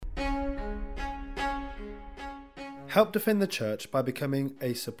Help defend the Church by becoming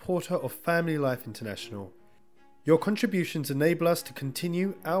a supporter of Family Life International. Your contributions enable us to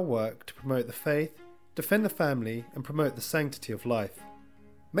continue our work to promote the faith, defend the family, and promote the sanctity of life.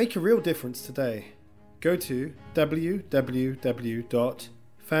 Make a real difference today. Go to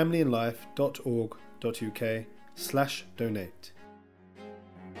www.familyandlife.org.uk/donate.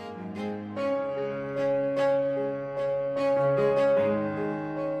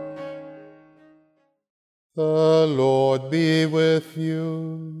 The Lord be with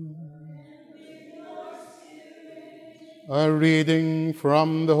you. A reading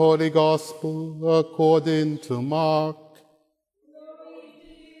from the Holy Gospel according to Mark.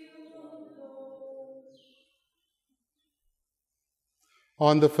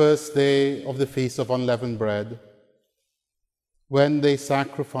 On the first day of the Feast of Unleavened Bread, when they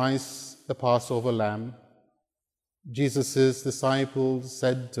sacrificed the Passover lamb, Jesus' disciples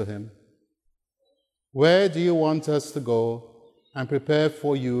said to him, "Where do you want us to go and prepare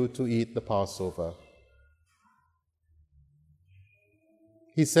for you to eat the Passover?"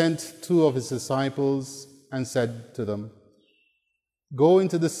 He sent 2 of his disciples and said to them, "Go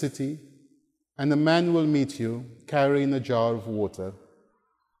into the city, and a man will meet you carrying a jar of water.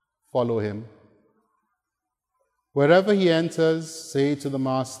 Follow him. Wherever he enters, say to the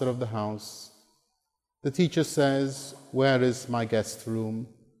master of the house, 'The teacher says, where is my guest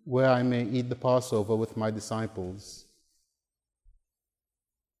room, where I may eat the Passover with my disciples?'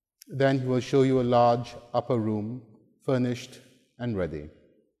 Then he will show you a large upper room, furnished and ready.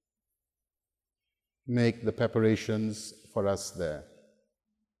 Make the preparations for us there."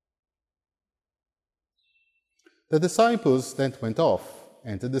 The disciples then went off,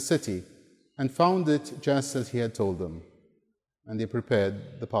 entered the city, and found it just as he had told them, and they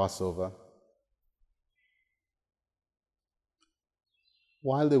prepared the Passover.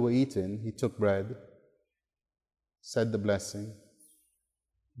 While they were eating, he took bread, said the blessing,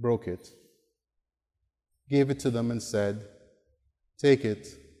 broke it, gave it to them and said, "Take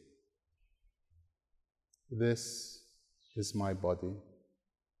it. This is my body."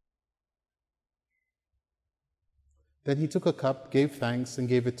 Then he took a cup, gave thanks, and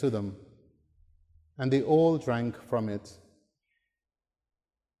gave it to them, and they all drank from it.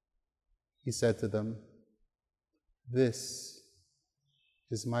 He said to them, "This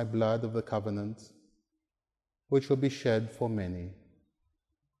is my blood of the covenant, which will be shed for many.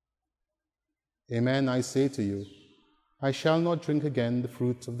 Amen, I say to you, I shall not drink again the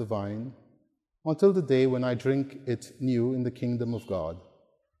fruit of the vine until the day when I drink it new in the kingdom of God."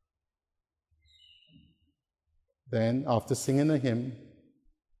 Then, after singing a hymn,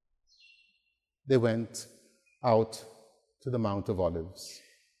 they went out to the Mount of Olives.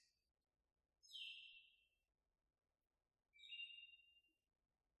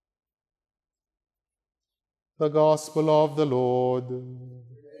 The Gospel of the Lord.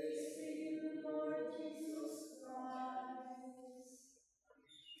 Praise to you, Lord Jesus Christ.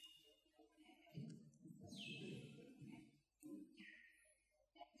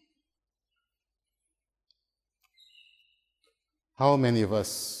 How many of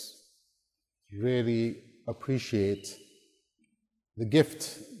us really appreciate the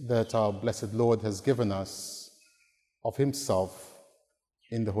gift that our blessed Lord has given us of himself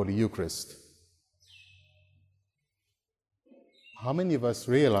in the Holy Eucharist? How many of us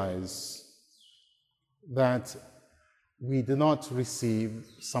realize that we do not receive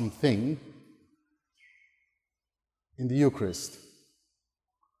something in the Eucharist?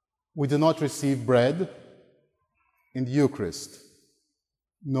 We do not receive bread in the Eucharist,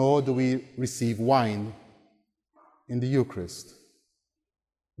 nor do we receive wine in the Eucharist.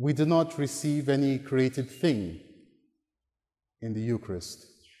 We do not receive any created thing in the Eucharist.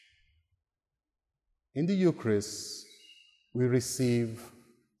 In the Eucharist, we receive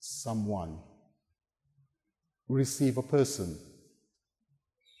someone. We receive a person,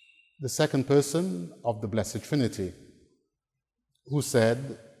 the second person of the Blessed Trinity, who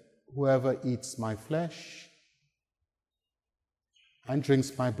said, "Whoever eats my flesh and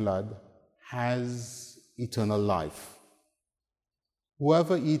drinks my blood has eternal life.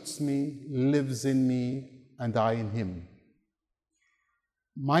 Whoever eats me lives in me and I in him."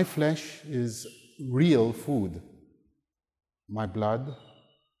 My flesh is real food, my blood,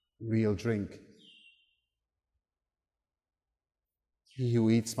 real drink. He who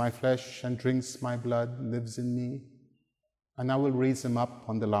eats my flesh and drinks my blood lives in me, and I will raise him up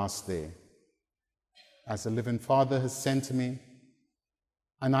on the last day. As the living Father has sent me,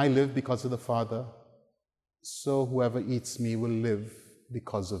 and I live because of the Father, so whoever eats me will live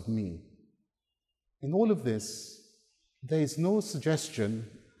because of me. In all of this, there is no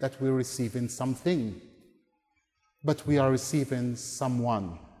suggestion that we're receiving something. but we are receiving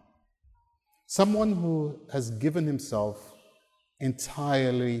someone who has given himself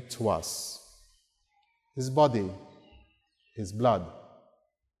entirely to us. His body, his blood,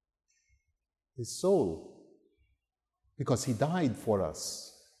 his soul, because he died for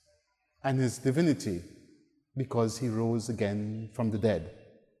us, and his divinity, because he rose again from the dead.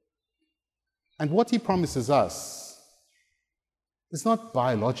 And what he promises us is not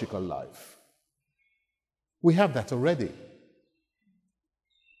biological life. We have that already.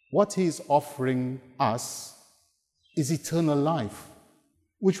 What he is offering us is eternal life,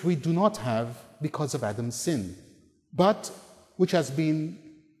 which we do not have because of Adam's sin, but which has been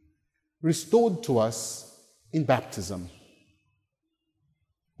restored to us in baptism,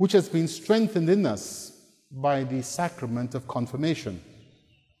 which has been strengthened in us by the sacrament of confirmation,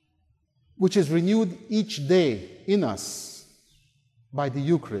 which is renewed each day in us by the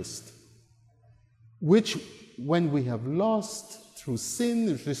Eucharist, which, when we have lost through sin,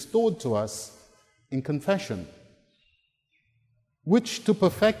 is restored to us in confession, which to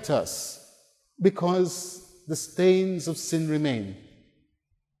perfect us, because the stains of sin remain,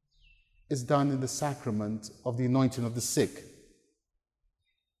 is done in the sacrament of the anointing of the sick,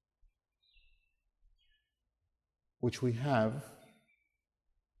 which we have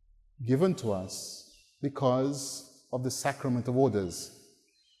given to us because of the sacrament of orders.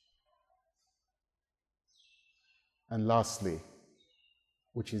 And lastly,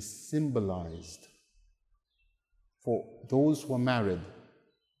 which is symbolized for those who are married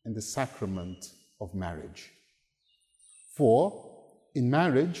in the sacrament of marriage. For in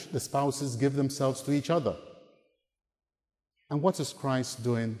marriage, the spouses give themselves to each other. And what is Christ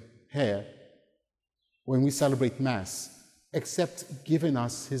doing here when we celebrate Mass, except giving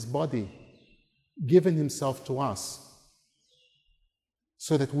us his body, giving himself to us,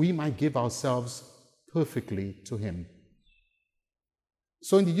 so that we might give ourselves perfectly to him?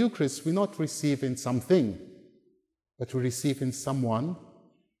 So in the Eucharist, we're not receiving something, but we're receiving someone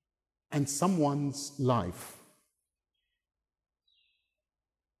and someone's life.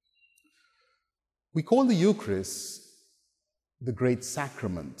 We call the Eucharist the Great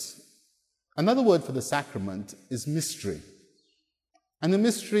Sacrament. Another word for the sacrament is mystery. And the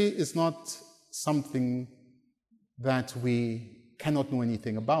mystery is not something that we cannot know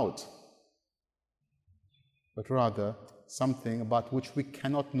anything about, but rather something about which we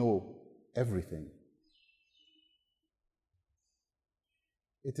cannot know everything.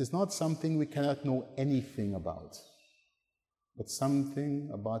 It is not something we cannot know anything about, but something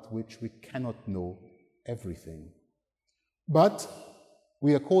about which we cannot know everything. But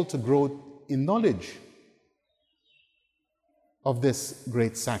we are called to grow in knowledge of this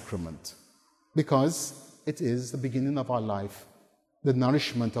great sacrament, because it is the beginning of our life, the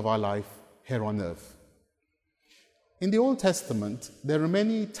nourishment of our life here on earth. In the Old Testament, there are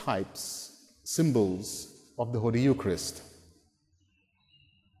many types, symbols of the Holy Eucharist.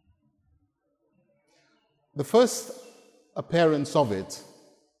 The first appearance of it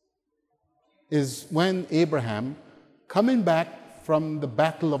is when Abraham, coming back from the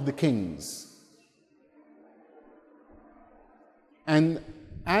Battle of the Kings, and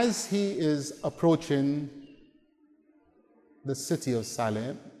as he is approaching the city of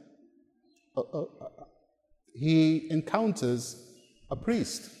Salem, he encounters a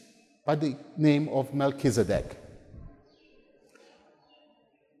priest by the name of Melchizedek.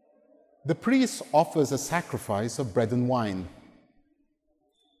 The priest offers a sacrifice of bread and wine.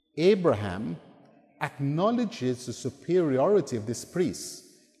 Abraham acknowledges the superiority of this priest,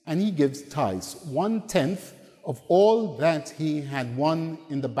 and he gives tithes, 1/10 of all that he had won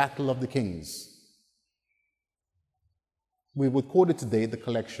in the Battle of the Kings. We would call it today the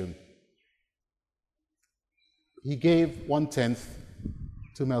collection. He gave 1/10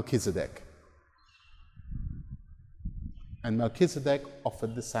 to Melchizedek. And Melchizedek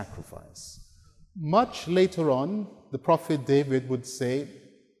offered the sacrifice. Much later on, the prophet David would say,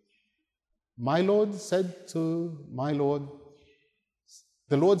 "My Lord said to my Lord,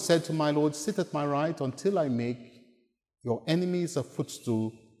 the Lord said to my Lord, sit at my right until I make your enemies a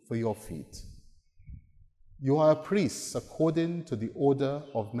footstool for your feet." You are a priest according to the order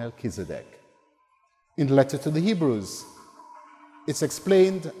of Melchizedek. In the letter to the Hebrews, it's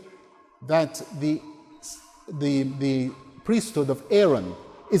explained that the priesthood of Aaron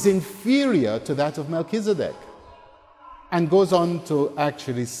is inferior to that of Melchizedek, and goes on to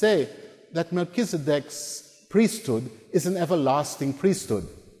actually say that Melchizedek's priesthood is an everlasting priesthood,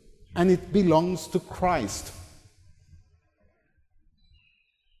 and it belongs to Christ.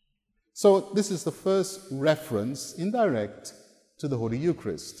 So this is the first reference, indirect, to the Holy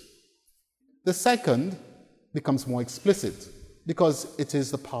Eucharist. The second becomes more explicit because it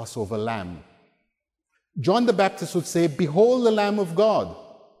is the Passover lamb. John the Baptist would say, "Behold the Lamb of God."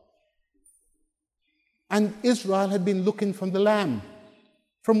 And Israel had been looking for the lamb.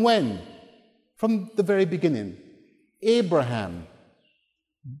 From when? From the very beginning. Abraham,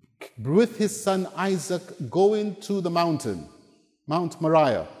 with his son Isaac, going to the mountain, Mount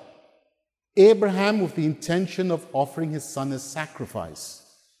Moriah. Abraham with the intention of offering his son as sacrifice,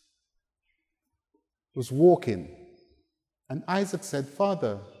 was walking. And Isaac said,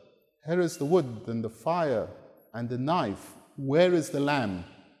 "Father, here is the wood and the fire and the knife. Where is the lamb?"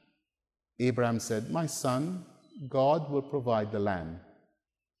 Abraham said, "My son, God will provide the lamb."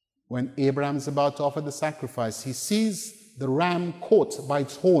 When Abraham is about to offer the sacrifice, he sees the ram caught by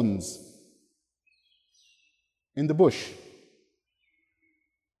its horns in the bush.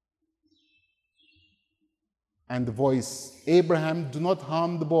 And the voice, "Abraham, do not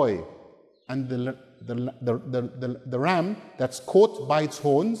harm the boy." And the ram that's caught by its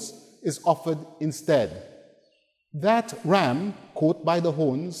horns is offered instead. That ram caught by the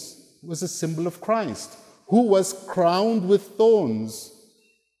horns was a symbol of Christ, who was crowned with thorns.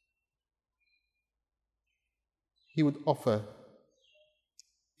 He would offer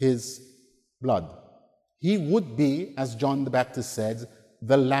his blood. He would be, as John the Baptist said,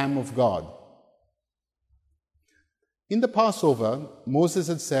 the Lamb of God. In the Passover, Moses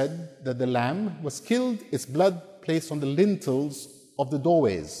had said that the lamb was killed, its blood placed on the lintels of the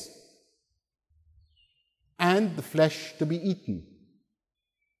doorways, and the flesh to be eaten.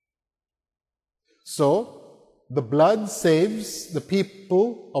 So, the blood saves the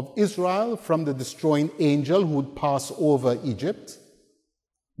people of Israel from the destroying angel who would pass over Egypt.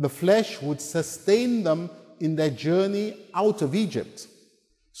 The flesh would sustain them in their journey out of Egypt.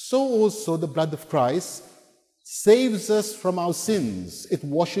 So also the blood of Christ saves us from our sins. It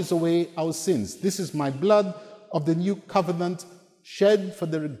washes away our sins. "This is my blood of the new covenant, shed for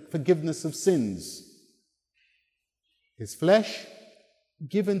the forgiveness of sins." His flesh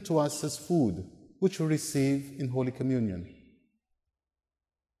given to us as food, which we receive in Holy Communion.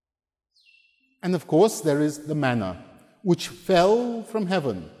 And of course, there is the manna, which fell from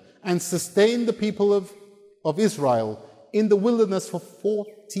heaven and sustained the people of Israel in the wilderness for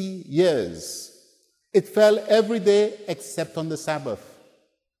 40 years. It fell every day except on the Sabbath.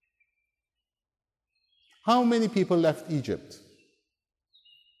 How many people left Egypt?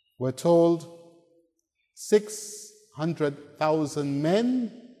 We're told 600,000 men,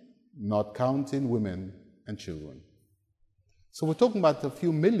 not counting women and children. So we're talking about a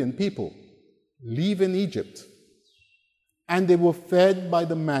few million people leaving Egypt. And they were fed by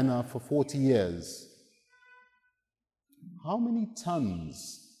the manna for 40 years. How many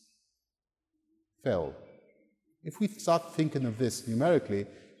tons fell? If we start thinking of this numerically,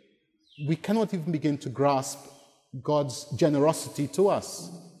 we cannot even begin to grasp God's generosity to us.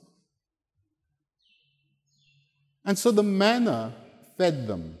 And so the manna fed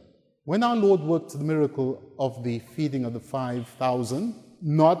them. When our Lord worked the miracle of the feeding of the 5,000,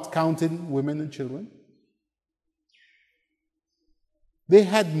 not counting women and children, they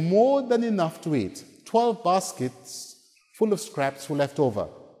had more than enough to eat. 12 baskets full of scraps were left over.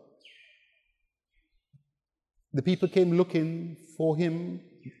 The people came looking for him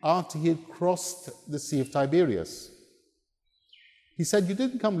after he had crossed the Sea of Tiberias. He said, "You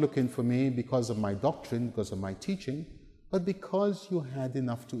didn't come looking for me because of my doctrine, because of my teaching, but because you had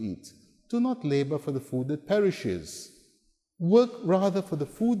enough to eat. Do not labor for the food that perishes. Work rather for the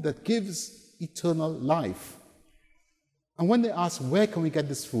food that gives eternal life." And when they asked, "Where can we get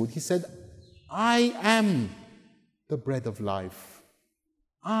this food?" he said, "I am the bread of life.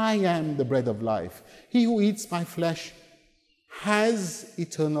 I am the bread of life. He who eats my flesh has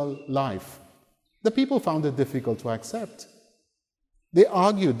eternal life." The people found it difficult to accept. They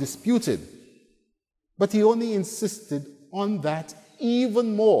argued, disputed, but he only insisted on that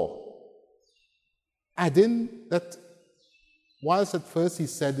even more, adding that whilst at first he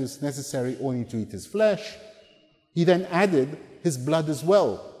said it's necessary only to eat his flesh, he then added his blood as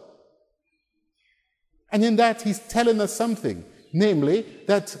well. And in that he's telling us something, namely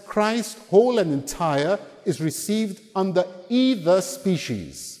that Christ, whole and entire, is received under either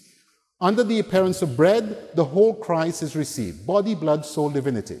species. Under the appearance of bread, the whole Christ is received, body, blood, soul,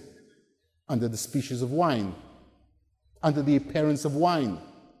 divinity. Under the species of wine, under the appearance of wine,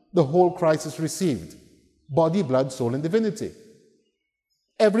 the whole Christ is received, body, blood, soul, and divinity.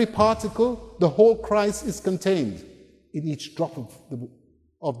 Every particle, the whole Christ is contained in each drop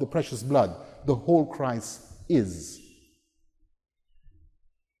of the precious blood. The whole Christ is.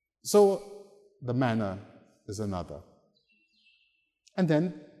 So the manna is another. And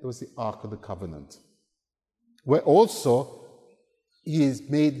then there was the Ark of the Covenant. where also he has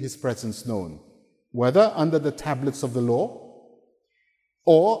made his presence known, whether under the tablets of the law,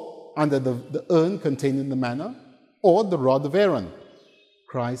 or under the urn containing the manna, or the rod of Aaron.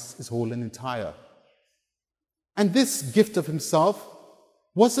 Christ is whole and entire. And this gift of himself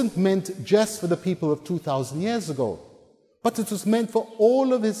wasn't meant just for the people of 2,000 years ago, but it was meant for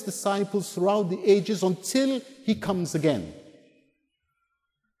all of his disciples throughout the ages until he comes again.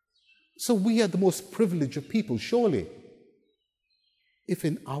 So we are the most privileged of people, surely, if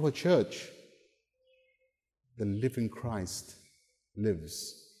in our church the living Christ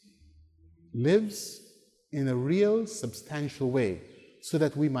lives in a real, substantial way, so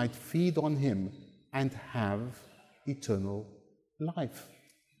that we might feed on him and have eternal life.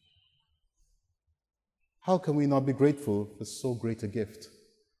 How can we not be grateful for so great a gift?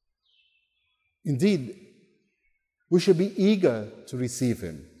 Indeed, we should be eager to receive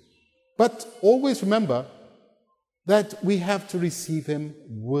him. But always remember that we have to receive him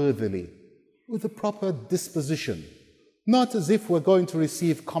worthily, with a proper disposition, not as if we're going to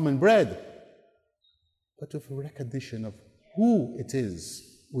receive common bread, but with a recognition of who it is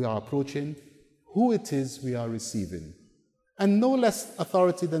we are approaching, who it is we are receiving. And no less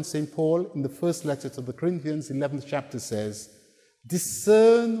authority than St. Paul in the first letter to the Corinthians, 11th chapter says,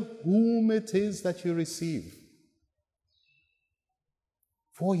 discern whom it is that you receive.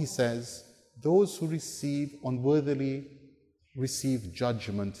 For he says, those who receive unworthily receive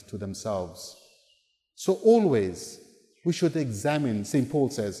judgment to themselves. So always we should examine, St. Paul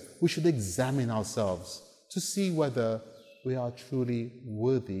says, we should examine ourselves to see whether we are truly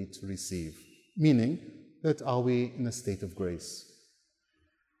worthy to receive. Meaning, that are we in a state of grace?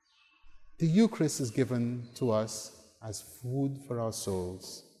 The Eucharist is given to us as food for our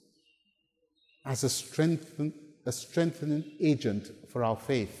souls, as a strengthening agent for our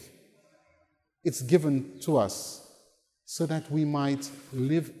faith. It's given to us so that we might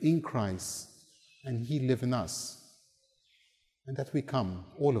live in Christ and he live in us, and that we come,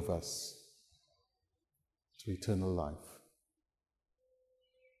 all of us, to eternal life.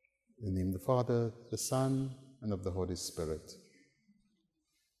 In the name of the Father, the Son, and of the Holy Spirit.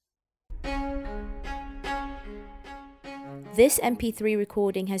 This MP3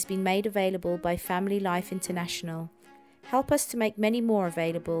 recording has been made available by Family Life International. Help us to make many more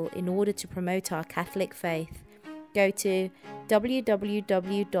available in order to promote our Catholic faith. Go to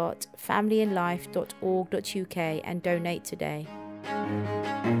www.familyandlife.org.uk and donate today.